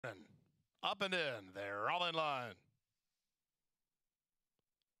Up and in. They're all in line.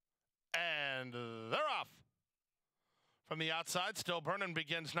 And they're off. From the outside, Still Burnin'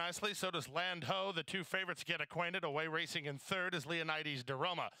 begins nicely. So does Land Ho. The two favorites get acquainted. Away racing in third is Leonidas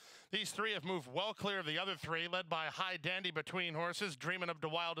DeRoma. These three have moved well clear of the other three, led by High Dandy between horses, Dreamin' of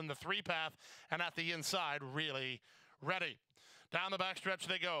DeWild in the three path, and at the inside, Really Ready. Down the backstretch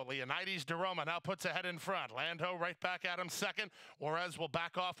they go. Leonidas DeRoma now puts ahead in front. Land Ho right back at him second. Juarez will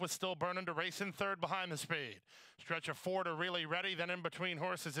back off with Still Burnin' to race in third behind the speed. Stretch of four to Really Ready. Then in between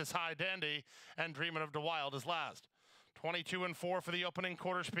horses is High Dandy, and Dreamin' of DeWild is last. 22 and 4 for the opening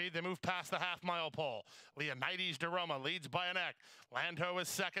quarter speed. They move past the half-mile pole. Leonidas DeRoma leads by a neck. Land Ho is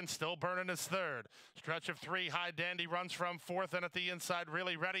second. Still Burnin' is third. Stretch of three. High Dandy runs from fourth, and at the inside,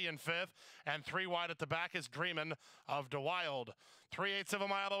 Really Ready in fifth. And three wide at the back is Dreamin' of DeWild. 3/8 of a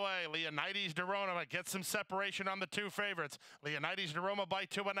mile away. Leonidas DeRoma gets some separation on the two favorites. Leonidas DeRoma by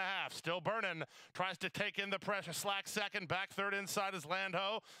 2.5. Still Burnin' tries to take in the pressure. Slack second. Back third inside is Land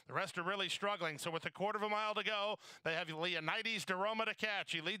Ho. The rest are really struggling. So with a quarter of a mile to go, they have Leonidas DeRoma to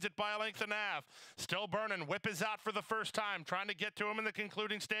catch. He leads it by a length and a half. Still Burnin'. Whip is out for the first time, trying to get to him in the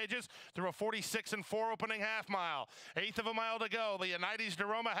concluding stages through a 46 and 4 opening half mile. 1/8 of a mile to go. Leonidas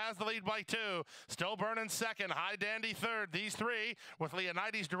DeRoma has the lead by 2. Still Burnin' second. High Dandy third. These three with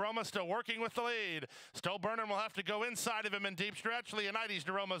Leonidas DeRoma still working with the lead. Still Burnin' will have to go inside of him in deep stretch. Leonidas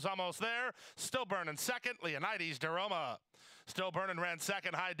DeRoma's almost there. Still Burnin' second. Leonidas DeRoma. Still Burnin' ran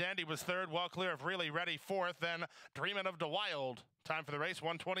second. High Dandy was third, well clear of Really Ready fourth. Then Dreamin' of DeWild. Time for the race,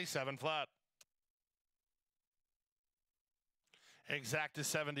 127 flat. Exact is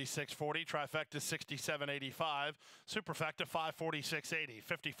 76.40, trifecta 67.85, superfecta 546.80,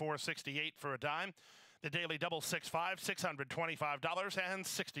 54.68 for a dime. The daily double 6.5,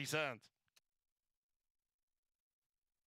 $625.60.